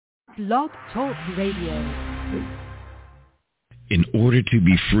Blog Talk Radio. In order to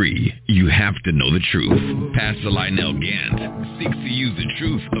be free, you have to know the truth. Pastor Lionel Gantt seeks to use the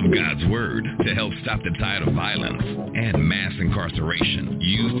truth of God's Word to help stop the tide of violence and mass incarceration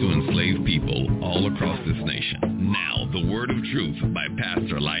used to enslave people all across this nation. Now, the Word of Truth by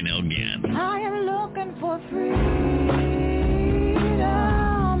Pastor Lionel Gantt. I am looking for freedom,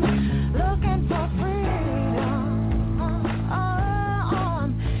 looking for freedom.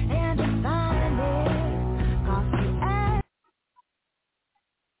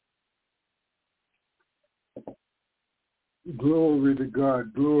 Glory to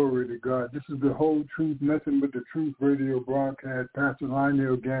God, glory to God. This is the Whole Truth, Nothing But the Truth radio broadcast. Pastor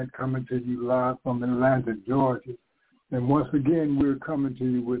Lionel Gantt coming to you live from Atlanta, Georgia. And once again, we're coming to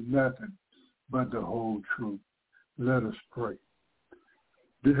you with nothing but the whole truth. Let us pray.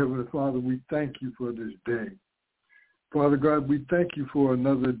 Dear Heavenly Father, we thank you for this day. Father God, we thank you for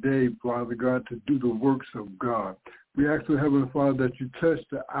another day, Father God, to do the works of God. We ask, Heavenly Father, that you touch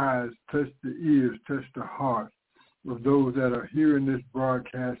the eyes, touch the ears, touch the hearts of those that are hearing this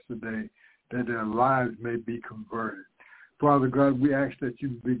broadcast today, that their lives may be converted. Father God, we ask that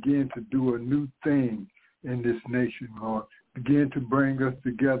you begin to do a new thing in this nation, Lord. Begin to bring us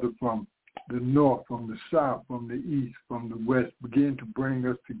together from the north, from the south, from the east, from the west. Begin to bring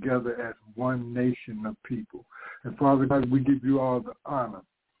us together as one nation of people. And Father God, we give you all the honor.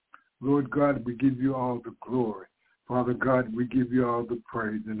 Lord God, we give you all the glory. Father God, we give you all the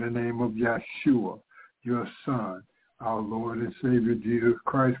praise in the name of Yeshua, your Son, our Lord and Savior, Jesus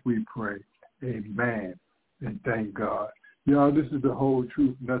Christ, we pray. Amen. And thank God. Y'all, this is the Whole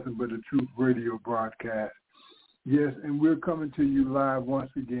Truth, Nothing But the Truth radio broadcast. Yes, and we're coming to you live once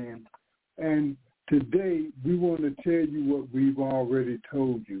again. And today, we want to tell you what we've already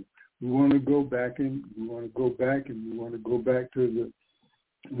told you. We want to go back to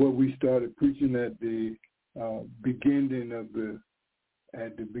what we started preaching at the beginning of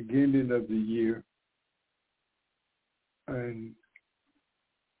the year. And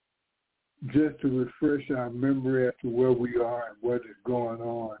just to refresh our memory as to where we are and what is going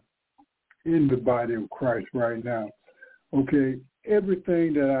on in the body of Christ right now. Okay,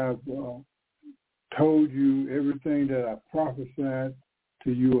 everything that I've told you, everything that I prophesied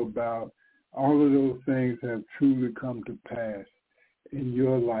to you about, all of those things have truly come to pass in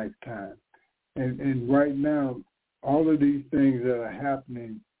your lifetime. And right now, all of these things that are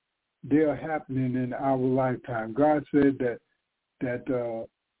happening, they are happening in our lifetime. God said that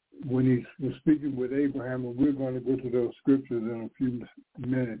when he was speaking with Abraham, and we're going to go to those scriptures in a few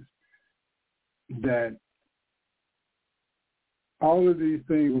minutes, that all of these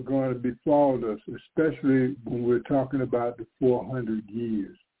things were going to befall us, especially when we're talking about the 400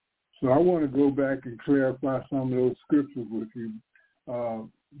 years. So I want to go back and clarify some of those scriptures with you,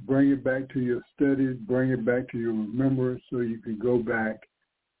 bring it back to your studies, bring it back to your remembrance so you can go back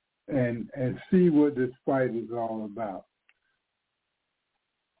and see what this fight is all about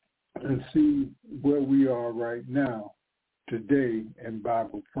and see where we are right now today in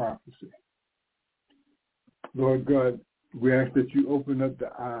Bible prophecy. Lord God, we ask that you open up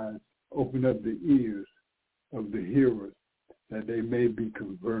the eyes, open up the ears of the hearers, that they may be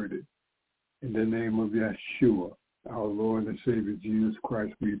converted. In the name of Yeshua, our Lord and Savior Jesus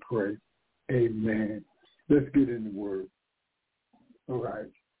Christ, we pray. Amen. Let's get in the Word. All right.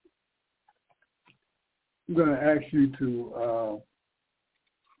 I'm going to ask you to,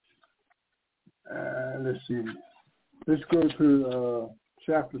 let's see. Let's go to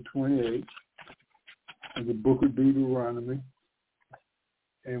chapter 28 of the book of Deuteronomy.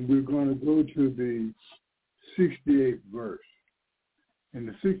 And we're going to go to the 68th verse. In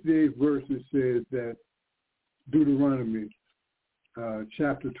the 68th verse, it says that Deuteronomy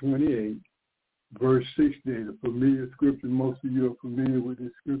chapter 28, verse 68, a familiar scripture. Most of you are familiar with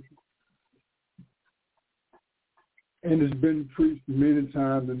this scripture. And it's been preached many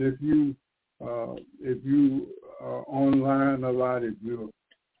times. And if you are online a lot, if you're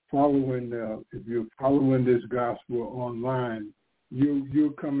following this gospel online,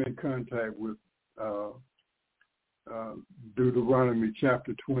 you'll come in contact with Deuteronomy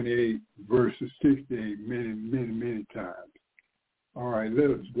chapter 28, verses 68 many times. All right, let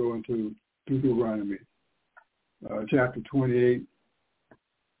us go into Deuteronomy chapter 28,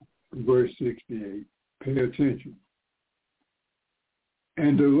 verse 68. Pay attention.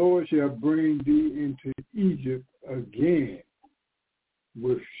 And the Lord shall bring thee into Egypt again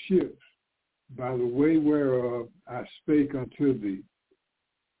with ships by the way whereof I spake unto thee.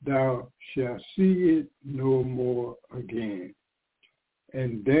 Thou shalt see it no more again.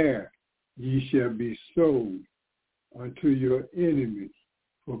 And there ye shall be sold unto your enemies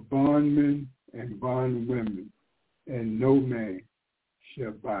for bondmen and bondwomen, and no man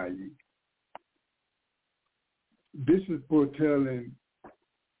shall buy you. This is foretelling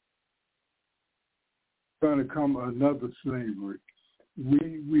going to come another slavery.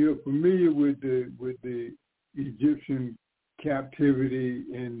 We are familiar with the Egyptian captivity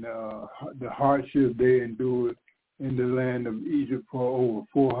and the hardship they endured in the land of Egypt for over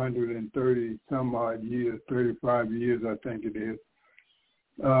 430 some odd years, 35 years I think it is.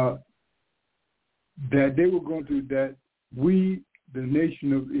 That they were going to, that we, the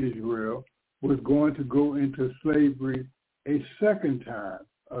nation of Israel, was going to go into slavery a second time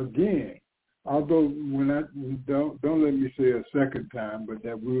again. Although don't let me say a second time, but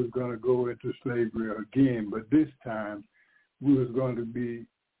that we was going to go into slavery again. But this time we was going to be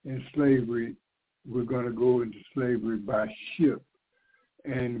in slavery. We're going to go into slavery by ship.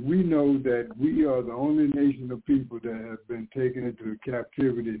 And we know that we are the only nation of people that have been taken into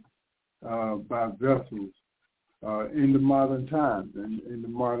captivity by vessels in the modern times, in the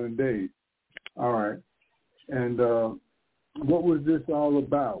modern days. All right. And what was this all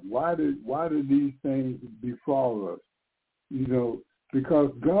about? Why did these things befall us? You know,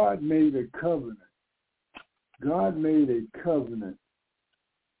 because God made a covenant. God made a covenant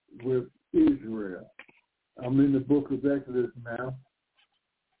with Israel. I'm in the book of Exodus now.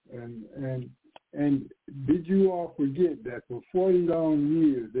 And did you all forget that for 40 long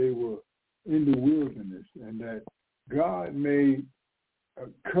years they were in the wilderness, and that God made a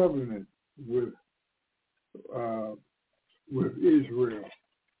covenant with Israel,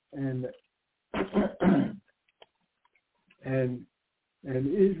 and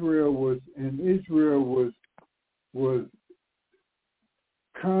Israel was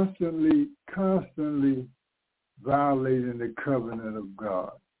constantly violating the covenant of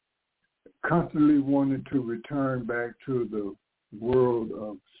God, constantly wanting to return back to the world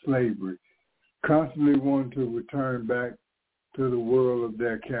of slavery, constantly wanting to return back to the world of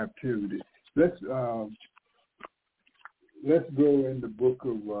their captivity. Let's go in the book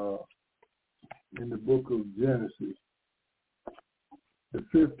of Genesis, the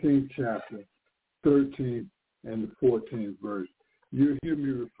 15th chapter, 13th and the 14th verse. You'll hear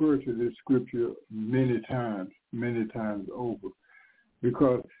me refer to this scripture many times over,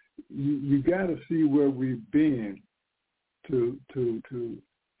 because you got to see where we've been to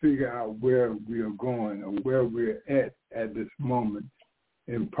figure out where we are going or where we're at this moment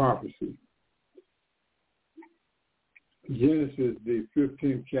in prophecy. Genesis, the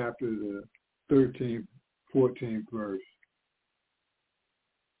 15th chapter, the 13th, 14th verse.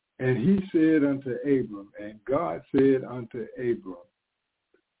 And he said unto Abram, and God said unto Abram.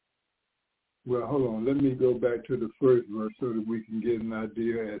 Well, hold on. Let me go back to the first verse so that we can get an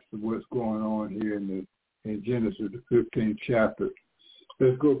idea as to what's going on here in Genesis, the 15th chapter.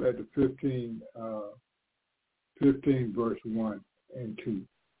 Let's go back to 15 verse 1 and 2.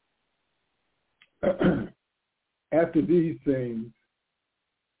 After these things,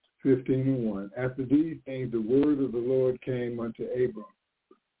 15 and 1, after these things the word of the Lord came unto Abram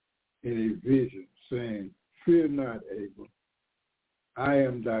in a vision, saying, Fear not, Abram, I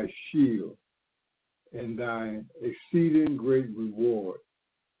am thy shield and thine exceeding great reward.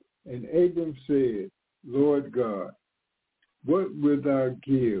 And Abram said, Lord God, what wilt thou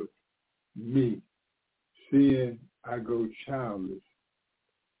give me, seeing I go childless,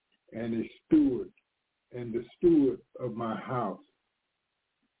 and the steward of my house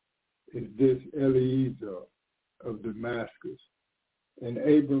is this Eliezer of Damascus? And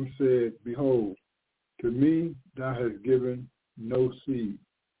Abram said, Behold, to me thou hast given no seed,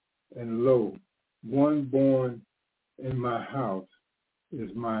 and lo, one born in my house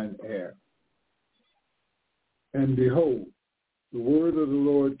is mine heir. And behold, the word of the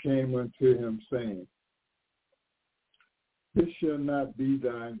Lord came unto him, saying, This shall not be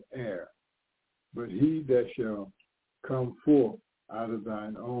thine heir, but he that shall come forth out of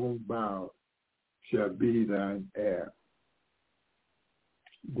thine own bowels shall be thine heir.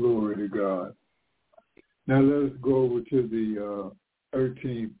 Glory to God. Now let us go over to the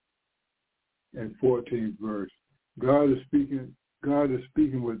 13th and 14th verse. God is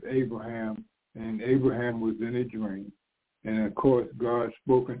speaking with Abraham, and Abraham was in a dream. And of course, God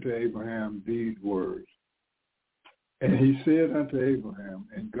spoke unto Abraham these words. And he said unto Abraham,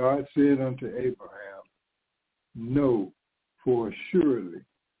 and God said unto Abraham, Know for surely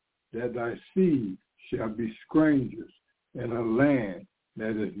that thy seed shall be strangers in a land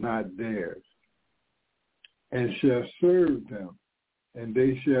that is not theirs, and shall serve them, and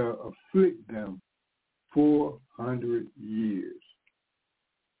they shall afflict them 400 years.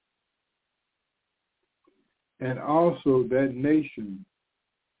 And also that nation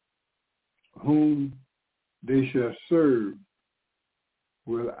whom they shall serve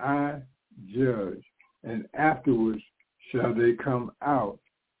will I judge, and afterwards shall they come out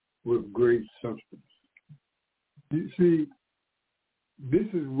with great substance. You see, this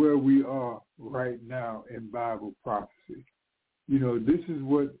is where we are right now in Bible prophecy. You know, this is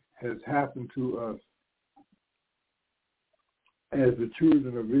what has happened to us as the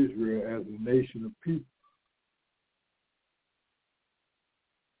children of Israel, as a nation of people,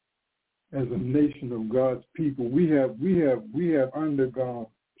 as a nation of God's people. We have undergone,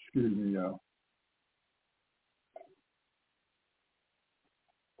 excuse me, y'all.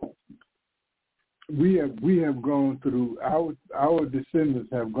 We have gone through, our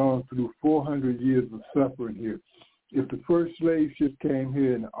descendants have gone through 400 years of suffering here. If the first slave ship came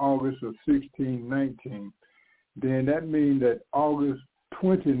here in August of 1619, then that means that August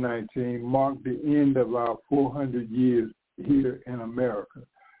 2019 marked the end of our 400 years here in America.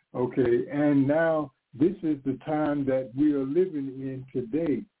 Okay, and now this is the time that we are living in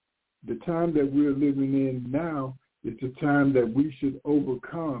today. The time that we are living in now is the time that we should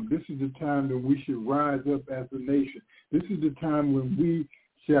overcome. This is the time that we should rise up as a nation. This is the time when we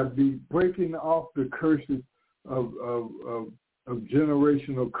shall be breaking off the curses of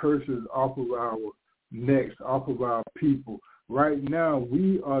generational curses off of our necks, off of our people. Right now,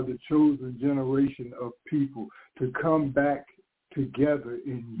 we are the chosen generation of people to come back together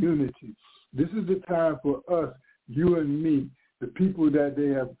in unity. This is the time for us, you and me, the people that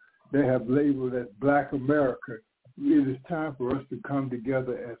they have labeled as Black America. It is time for us to come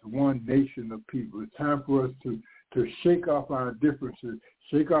together as one nation of people. It's time for us to shake off our differences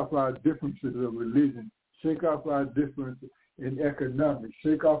of religion, shake off our differences in economics,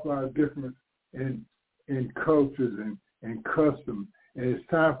 shake off our difference in cultures and customs. And it's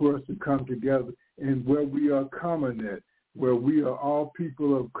time for us to come together in where we are common at, where we are all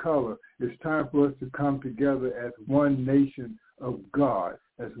people of color. It's time for us to come together as one nation of God,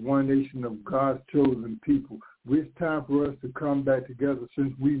 as one nation of God's chosen people. It's time for us to come back together,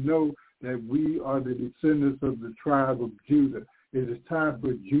 since we know that we are the descendants of the tribe of Judah. It is time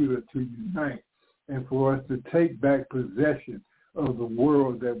for Judah to unite and for us to take back possession of the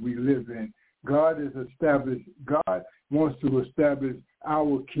world that we live in. God wants to establish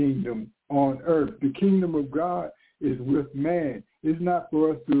our kingdom on earth. The kingdom of God is with man. It's not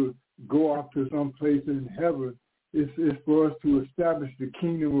for us to go off to some place in heaven. It's for us to establish the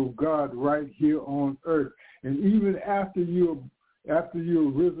kingdom of God right here on earth. And even after you're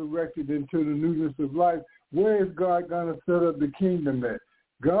resurrected into the newness of life, where is God going to set up the kingdom at?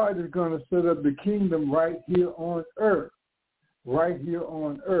 God is going to set up the kingdom right here on earth. Right here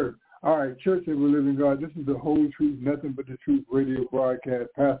on earth. All right, Church of the Living God, this is the Whole Truth, Nothing But the Truth radio broadcast.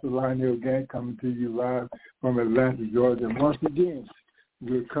 Pastor Lionel Gantt coming to you live from Atlanta, Georgia. And once again,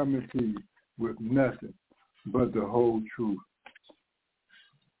 we're coming to you with nothing but the whole truth.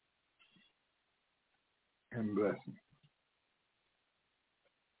 And blessing.